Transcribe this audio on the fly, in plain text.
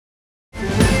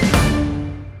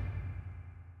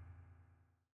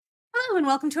and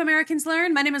welcome to Americans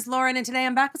Learn. My name is Lauren and today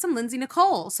I'm back with some Lindsay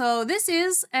Nikole. So this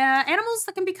is animals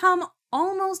that can become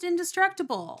almost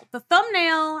indestructible. The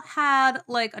thumbnail had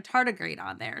like a tardigrade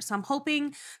on there. So I'm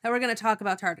hoping that we're going to talk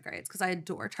about tardigrades because I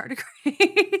adore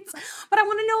tardigrades. But I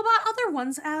want to know about other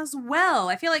ones as well.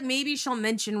 I feel like maybe she'll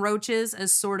mention roaches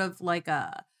as sort of like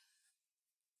a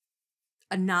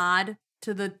nod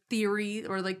to the theory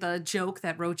or like the joke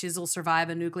that roaches will survive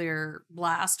a nuclear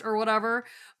blast or whatever.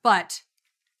 But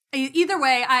either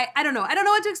way, I don't know. I don't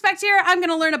know what to expect here. I'm going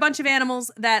to learn a bunch of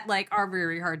animals that like are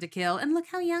very hard to kill. And look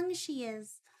how young she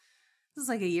is. This is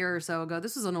like a year or so ago.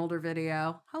 This was an older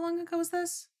video. How long ago was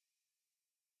this?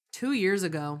 2 years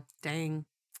ago. Dang.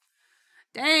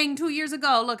 Dang, 2 years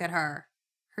ago. Look at her.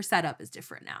 Her setup is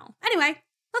different now. Anyway,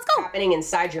 let's go. Happening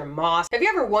inside your moss. Have you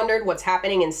ever wondered what's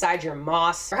happening inside your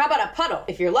moss? Or how about a puddle?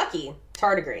 If you're lucky,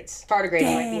 tardigrades.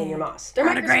 Tardigrades might be in your moss. They're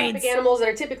microscopic animals that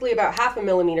are typically about 1/2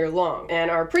 millimeter long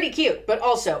and are pretty cute, but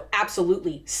also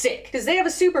absolutely sick. Because they have a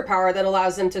superpower that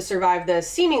allows them to survive the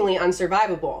seemingly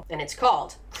unsurvivable, and it's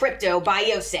called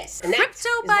cryptobiosis. And that's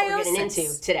what we're getting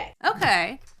into today.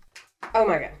 Okay. Oh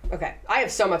my god. Okay. I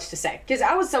have so much to say. Because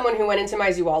I was someone who went into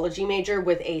my zoology major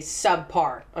with a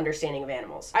subpar understanding of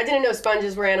animals. I didn't know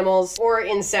sponges were animals or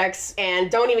insects, and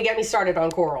don't even get me started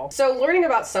on coral. So learning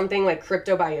about something like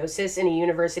cryptobiosis in a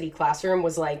university classroom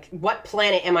was like, what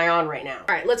planet am I on right now?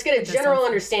 All right, let's get a general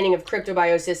understanding of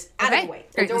cryptobiosis out of the way.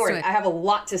 And don't worry, I have a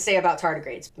lot to say about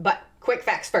tardigrades, but quick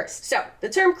facts first. So, the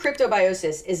term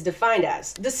cryptobiosis is defined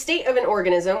as the state of an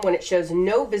organism when it shows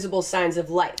no visible signs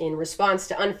of life in response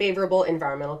to unfavorable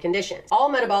environmental conditions. All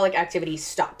metabolic activity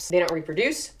stops. They don't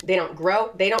reproduce, they don't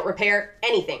grow, they don't repair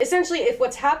anything. Essentially, if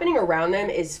what's happening around them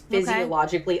is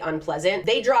physiologically unpleasant,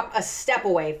 they drop a step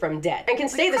away from dead and can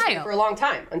stay this way for a long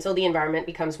time until the environment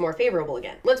becomes more favorable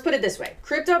again. Let's put it this way.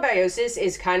 Cryptobiosis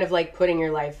is kind of like putting your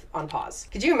life on pause.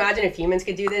 Could you imagine if humans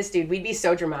could do this? Dude, we'd be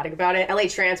so dramatic about it. LA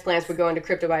transplants would go into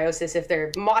cryptobiosis if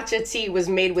their matcha tea was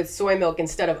made with soy milk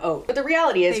instead of oat. But the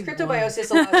reality is,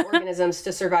 cryptobiosis allows organisms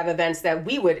to survive events that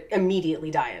we would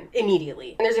immediately die in.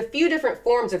 Immediately. And there's a few different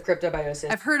forms of cryptobiosis.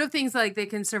 I've heard of things like they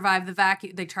can survive the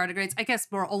vacuum, the tardigrades. I guess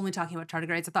we're only talking about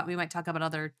tardigrades. I thought we might talk about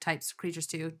other types of creatures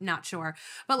too. Not sure.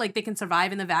 But like they can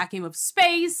survive in the vacuum of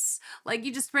space. Like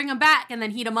you just bring them back and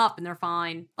then heat them up and they're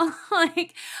fine.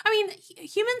 Like, I mean,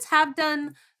 humans have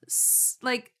done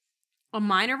like a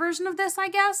minor version of this, I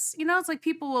guess. You know, it's like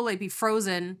people will like be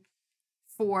frozen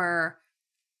for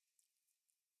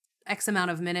X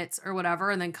amount of minutes or whatever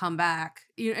and then come back.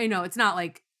 You know, it's not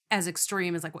like as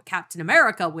extreme as like what Captain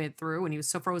America went through when he was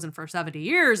so frozen for 70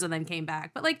 years and then came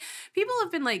back. But like people have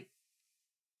been like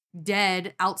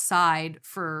dead outside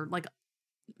for like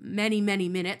many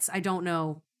minutes. I don't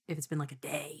know if it's been like a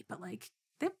day, but like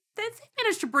they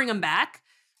managed to bring them back.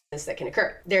 That can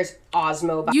occur. There's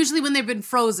usually when they've been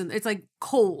frozen, it's like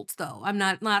cold though. I'm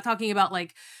not talking about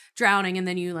like drowning and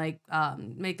then you like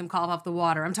make them cough off the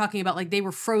water. I'm talking about like they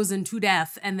were frozen to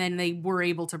death and then they were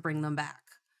able to bring them back.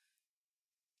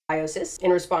 Biosis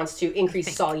in response to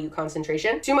increased solute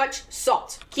concentration. Too much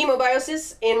salt.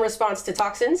 Chemobiosis in response to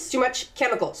toxins. Too much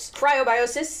chemicals.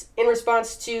 Cryobiosis in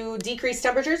response to decreased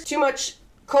temperatures. Too much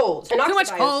cold. And too much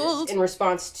cold in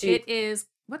response to it is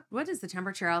what is the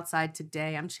temperature outside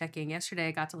today? I'm checking. Yesterday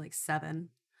I got to like 7.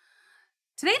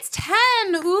 Today it's 10.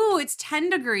 Ooh, it's 10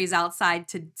 degrees outside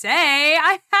today.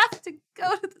 I have to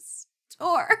go to the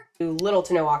store. Little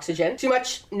to no oxygen. Too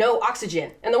much no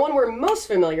oxygen. And the one we're most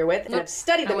familiar with and have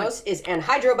studied the most is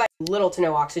anhydrobiosis. Little to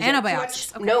no oxygen. Antibiotics.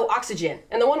 Too much no oxygen.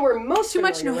 And the one we're most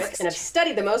familiar with and have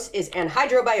studied the most is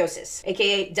anhydrobiosis,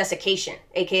 aka desiccation,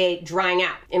 aka drying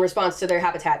out in response to their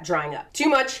habitat drying up. Too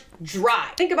much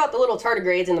dry. Think about the little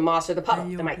tardigrades in the moss or the puddle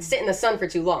that might sit in the sun for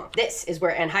too long. This is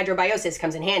where anhydrobiosis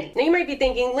comes in handy. Now you might be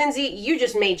thinking, Lindsay, you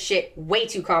just made shit way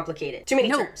too complicated. Too many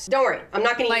terms. Don't worry, I'm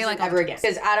not going to use them ever again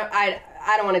because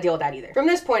I don't want to deal with that either. From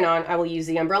this point on, I will use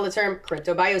the umbrella term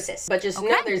cryptobiosis, but just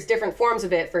know there's different forms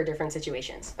of it for different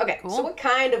situations. Okay, so what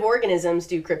kind of organisms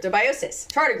do cryptobiosis?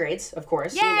 Tardigrades, of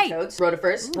course, nematodes,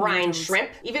 rotifers, brine shrimp,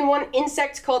 even one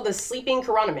insect called the sleeping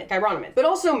chironomid, but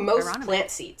also most plant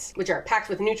seeds, which are packed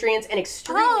with nutrients and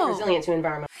extremely resilient to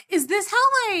environment. Is this how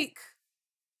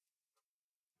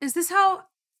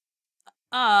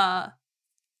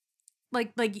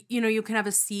like you know, you can have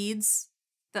a seeds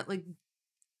that like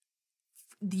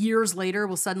years later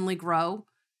will suddenly grow?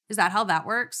 Is that how that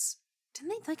works? Didn't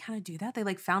they like kind of do that? They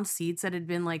like found seeds that had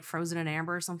been like frozen in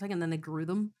amber or something and then they grew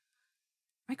them.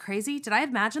 Am I crazy? Did I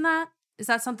imagine that? Is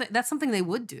that something that's something they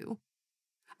would do?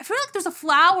 I feel like there's a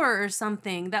flower or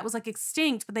something that was like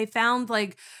extinct, but they found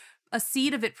like a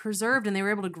seed of it preserved and they were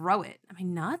able to grow it. Am I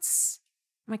nuts?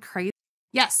 Am I crazy?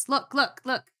 Yes, look.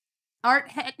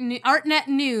 ArtNet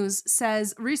News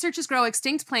says researchers grow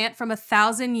extinct plant from a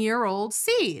 1,000-year-old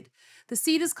seed. The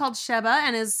seed is called Sheba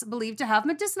and is believed to have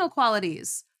medicinal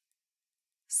qualities.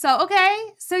 So,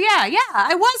 okay. So, yeah,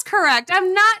 I was correct.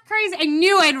 I'm not crazy. I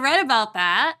knew I'd read about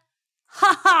that.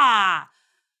 Ha ha.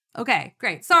 Okay,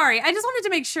 great. Sorry. I just wanted to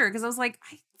make sure because I was like,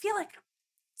 I feel like...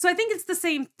 So I think it's the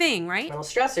same thing, right?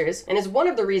 Stressors, and is one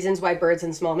of the reasons why birds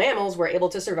and small mammals were able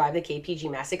to survive the KPG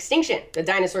mass extinction, the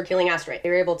dinosaur-killing asteroid. They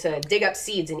were able to dig up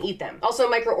seeds and eat them. Also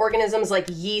microorganisms like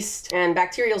yeast and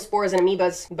bacterial spores and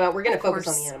amoebas, but we're gonna focus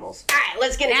on the animals. All right,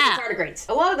 let's get into the tardigrades.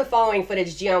 A lot of the following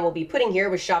footage Gian will be putting here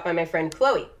was shot by my friend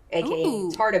Chloe, aka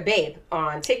Tardebabe,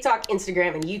 on TikTok,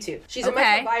 Instagram, and YouTube. She's a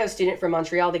microbiome student from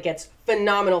Montreal that gets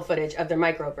phenomenal footage of the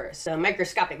microverse, the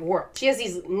microscopic world. She has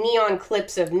these neon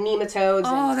clips of nematodes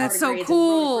and that's so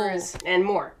cool. And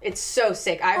more. It's so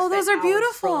sick. I've those are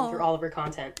beautiful. Scrolling through all of her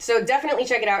content. So definitely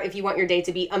check it out if you want your day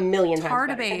to be a million times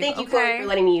better. And thank you, Chloe, for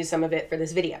letting me use some of it for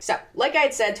this video. So, like I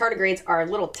had said, tardigrades are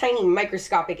little tiny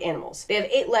microscopic animals. They have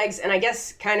 8 legs and I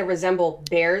guess kind of resemble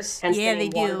bears, hence the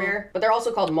name water bear, but they're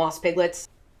also called moss piglets.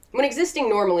 When existing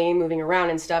normally, moving around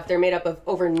and stuff, they're made up of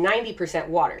over 90%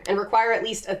 water and require at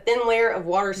least a thin layer of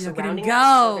water surrounding them.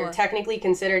 So they're technically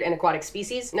considered an aquatic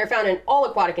species, and they're found in all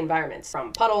aquatic environments,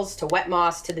 from puddles to wet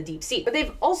moss to the deep sea. But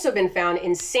they've also been found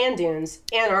in sand dunes,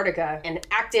 Antarctica, and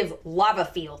active lava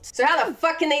fields. So how the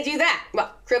fuck can they do that?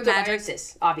 Well,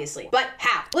 cryptobiosis, obviously. But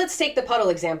how? Let's take the puddle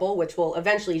example, which will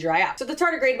eventually dry out. So the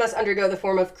tardigrade must undergo the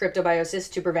form of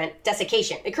cryptobiosis to prevent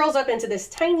desiccation. It curls up into this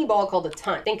tiny ball called a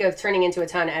ton. Think of turning into a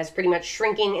ton as pretty much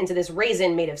shrinking into this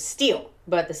raisin made of steel,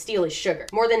 but the steel is sugar.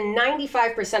 More than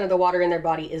 95% of the water in their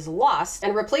body is lost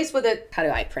and replaced with a, how do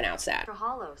I pronounce that?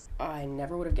 Trehalose. I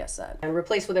never would have guessed that. And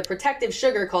replaced with a protective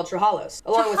sugar called trehalose,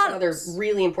 along with some other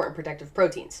really important protective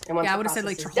proteins. And once I would have said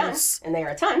like trehalose. And they are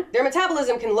a ton, their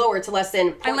metabolism can lower to less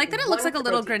than 0.1. I like that it looks like a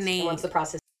little grenade. And once the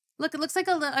process Look, it looks like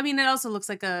I mean, it also looks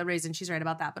like a raisin. She's right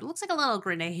about that, but it looks like a little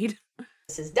grenade.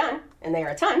 This is done, and they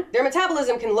are a ton, their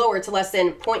metabolism can lower to less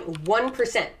than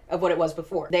 0.1% of what it was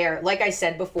before. They are, like I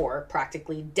said before,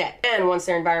 practically dead. And once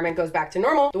their environment goes back to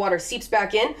normal, the water seeps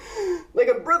back in like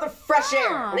a breath of fresh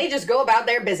air, and they just go about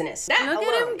their business. That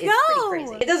alone is pretty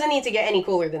crazy. It doesn't need to get any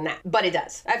cooler than that, but it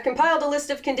does. I've compiled a list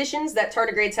of conditions that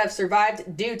tardigrades have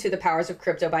survived due to the powers of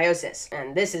cryptobiosis,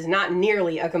 and this is not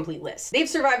nearly a complete list. They've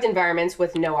survived environments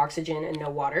with no oxygen and no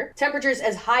water, temperatures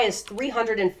as high as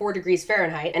 304 degrees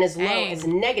Fahrenheit and as low as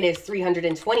negative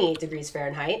 328 degrees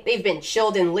Fahrenheit. They've been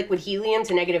chilled in liquid helium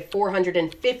to negative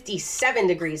 457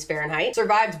 degrees Fahrenheit,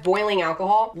 survived boiling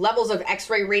alcohol, levels of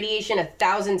X-ray radiation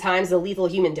 1,000 times the lethal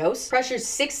human dose, pressures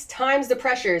 6 times the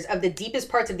pressures of the deepest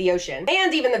parts of the ocean,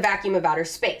 and even the vacuum of outer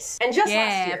space. And just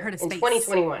last year, in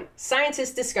 2021,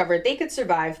 scientists discovered they could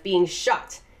survive being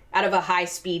shot out of a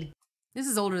high-speed... This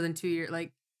is older than 2 years.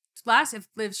 Like,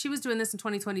 if she was doing this in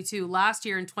 2022, last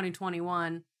year in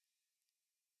 2021...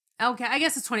 Okay, I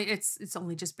guess it's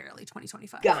only just barely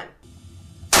 2025. Gun.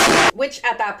 Which,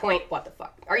 at that point, what the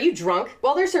fuck? Are you drunk?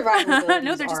 Well, their survival abilities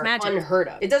no, they're just magic. Unheard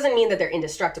of. It doesn't mean that they're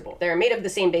indestructible. They're made of the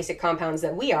same basic compounds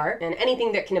that we are, and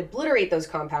anything that can obliterate those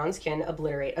compounds can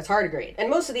obliterate a tardigrade. And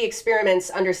most of the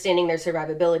experiments understanding their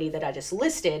survivability that I just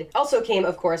listed also came,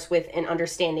 of course, with an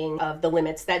understanding of the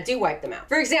limits that do wipe them out.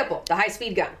 For example, the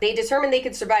high-speed gun. They determined they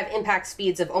could survive impact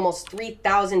speeds of almost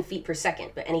 3,000 feet per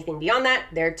second, but anything beyond that,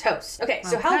 they're toast. Okay,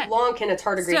 so how long can a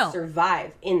tardigrade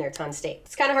survive in their ton state?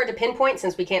 It's kind of hard to pinpoint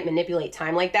since we can't manipulate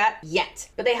time like that yet.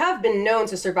 But they have been known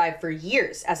to survive for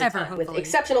years as a ton, with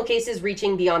exceptional cases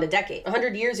reaching beyond a decade.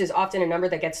 100 years is often a number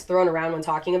that gets thrown around when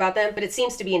talking about them, but it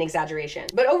seems to be an exaggeration.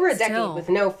 But over a decade with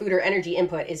no food or energy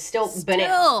input is still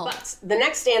bananas. But the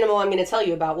next animal I'm going to tell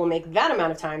you about will make that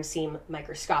amount of time seem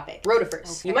microscopic.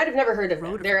 Rotifers. You might have never heard of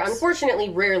them. They're unfortunately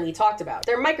rarely talked about.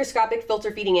 They're microscopic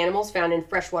filter-feeding animals found in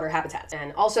freshwater habitats,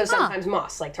 and also sometimes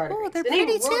moss, like tardigrades. The name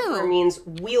rotifer means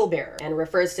wheelbearer and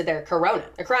refers to their corona,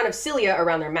 a crown of cilia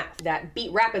around their mouth that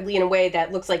beat rapidly in a way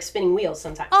that looks like spinning wheels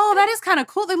sometimes. Oh, that is kind of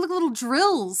cool. They look like little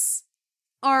drills.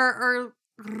 Or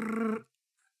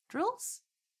drills?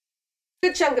 A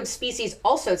good chunk of species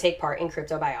also take part in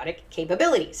cryptobiotic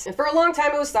capabilities. And for a long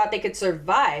time, it was thought they could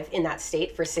survive in that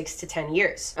state for 6 to 10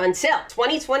 years. Until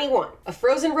 2021, a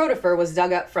frozen rotifer was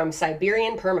dug up from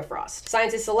Siberian permafrost.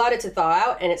 Scientists allowed it to thaw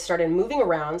out, and it started moving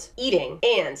around, eating,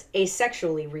 and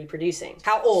asexually reproducing.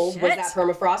 How old was that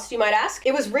permafrost, you might ask?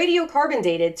 It was radiocarbon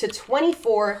dated to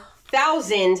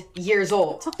 24,000 years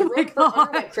old. The rotifer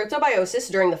underwent cryptobiosis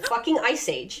during the fucking ice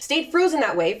age, stayed frozen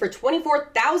that way for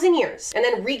 24,000 years, and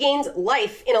then regained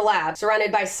life in a lab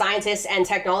surrounded by scientists and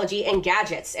technology and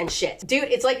gadgets and shit. Dude,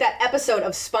 it's like that episode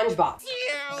of SpongeBob.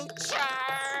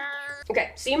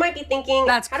 Okay, so you might be thinking,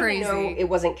 that's how crazy. do we know it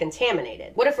wasn't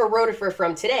contaminated? What if a rotifer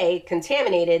from today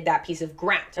contaminated that piece of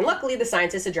ground? And luckily, the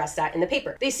scientists addressed that in the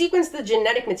paper. They sequenced the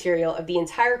genetic material of the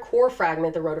entire core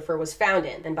fragment the rotifer was found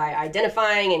in, and by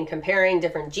identifying and comparing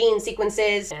different gene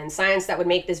sequences and science that would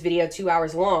make this video 2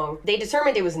 hours long, they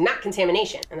determined it was not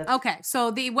contamination. Okay, so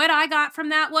what I got from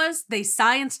that was they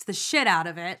scienced the shit out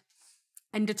of it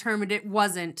and determined it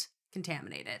wasn't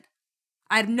contaminated.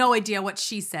 I have no idea what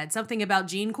she said. Something about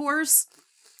gene cores.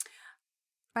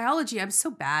 Biology, I'm so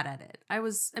bad at it. I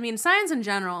mean, science in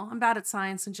general. I'm bad at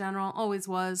science in general. Always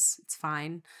was. It's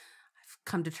fine. I've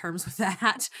come to terms with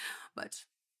that. But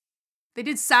they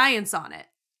did science on it.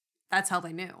 That's how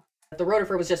they knew. The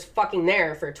rotifer was just fucking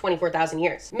there for 24,000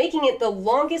 years, making it the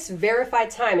longest verified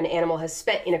time an animal has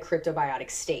spent in a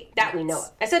cryptobiotic state that we know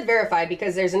of. I said verified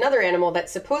because there's another animal that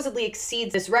supposedly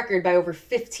exceeds this record by over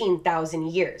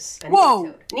 15,000 years. A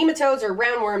Whoa! nematode. Nematodes, or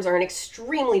roundworms, are an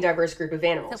extremely diverse group of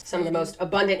animals, some of the most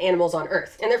abundant animals on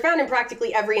Earth. And they're found in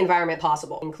practically every environment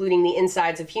possible, including the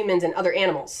insides of humans and other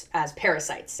animals, as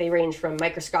parasites. They range from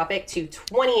microscopic to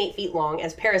 28 feet long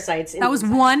as parasites. That was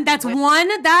one. That's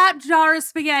one. That jar of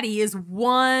spaghetti is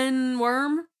one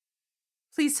worm.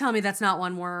 Please tell me that's not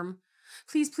one worm.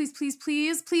 Please, please, please,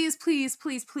 please, please, please,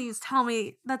 please, please tell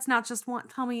me that's not just one.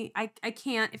 Tell me I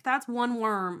can't. If that's one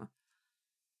worm.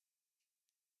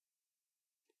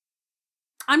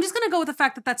 I'm just going to go with the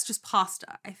fact that that's just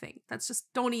pasta, I think. That's just,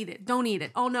 don't eat it. Don't eat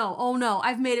it. Oh no,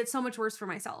 I've made it so much worse for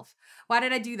myself. Why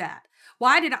did I do that?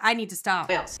 Why did I need to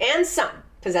stop? And some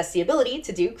possess the ability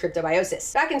to do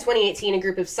cryptobiosis. Back in 2018, a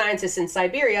group of scientists in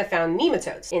Siberia found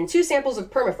nematodes in 2 samples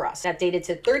of permafrost that dated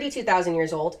to 32,000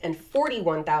 years old and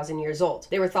 41,000 years old.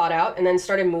 They were thawed out and then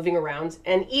started moving around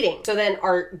and eating. So then,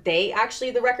 are they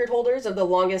actually the record holders of the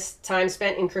longest time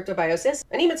spent in cryptobiosis?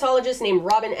 A nematologist named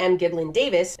Robin M. Giblin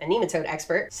Davis, a nematode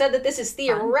expert, said that this is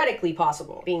theoretically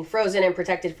possible. Being frozen and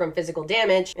protected from physical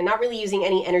damage and not really using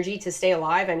any energy to stay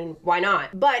alive, I mean, why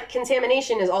not? But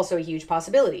contamination is also a huge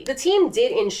possibility. The team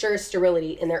did ensure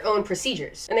sterility in their own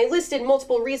procedures, and they listed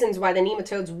multiple reasons why the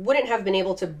nematodes wouldn't have been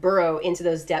able to burrow into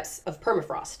those depths of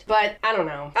permafrost. But I don't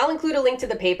know. I'll include a link to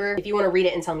the paper if you want to read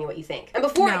it and tell me what you think. And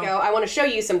before I go, I want to show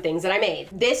you some things that I made.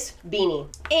 This beanie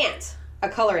and a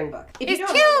coloring book. If you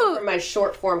don't know from my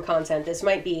short form content, this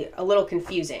might be a little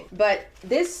confusing, but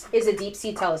this is a deep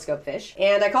sea telescope fish,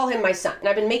 and I call him my son. And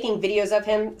I've been making videos of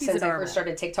him since I first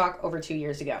started TikTok over 2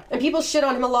 years ago. And people shit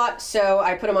on him a lot, so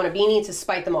I put him on a beanie to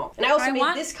spite them all. And I also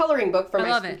made this coloring book for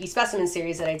my Spooky Specimen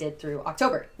series that I did through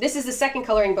October. This is the second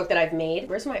coloring book that I've made.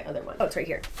 Where's my other one? Oh, it's right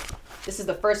here. This is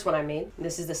the first one I made.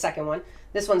 This is the second one.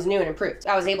 This one's new and improved.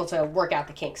 I was able to work out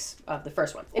the kinks of the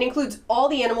first one. It includes all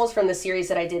the animals from the series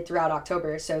that I did throughout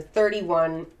October, so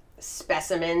 31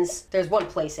 specimens. There's one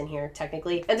place in here,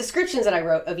 technically, and descriptions that I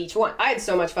wrote of each one. I had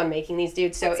so much fun making these,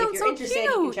 dudes, so if you're interested,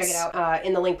 you can check it out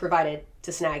in the link provided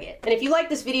to snag it. And if you like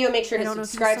this video, make sure to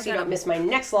subscribe so you don't miss my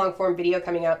next long form video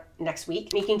coming out next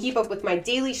week. And you can keep up with my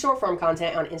daily short form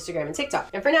content on Instagram and TikTok.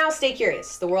 And for now, stay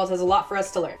curious. The world has a lot for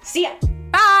us to learn. See ya!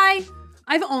 Bye!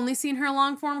 I've only seen her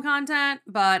long form content,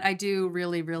 but I do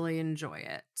really, really enjoy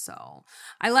it. So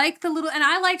I like the little, and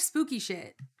I like spooky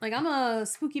shit. Like, I'm a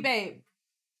spooky babe.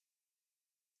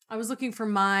 I was looking for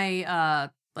my,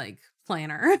 like,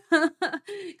 planner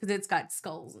because it's got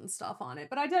skulls and stuff on it,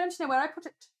 but I didn't know where I put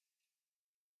it.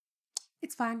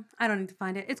 It's fine. I don't need to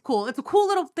find it. It's cool. It's a cool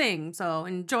little thing. So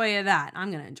enjoy that.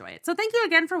 I'm going to enjoy it. So thank you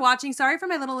again for watching. Sorry for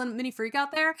my little mini freak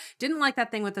out there. Didn't like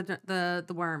that thing with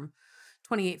the worm.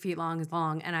 28 feet long is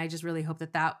long, and I just really hope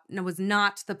that that was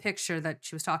not the picture that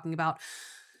she was talking about.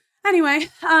 Anyway,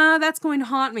 that's going to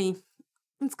haunt me.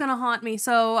 It's going to haunt me,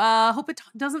 so hope it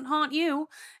doesn't haunt you,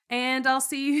 and I'll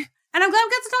see you. And I'm glad we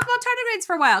got to talk about tardigrades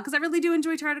for a while, because I really do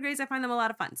enjoy tardigrades. I find them a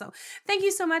lot of fun. So thank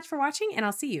you so much for watching, and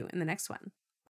I'll see you in the next one.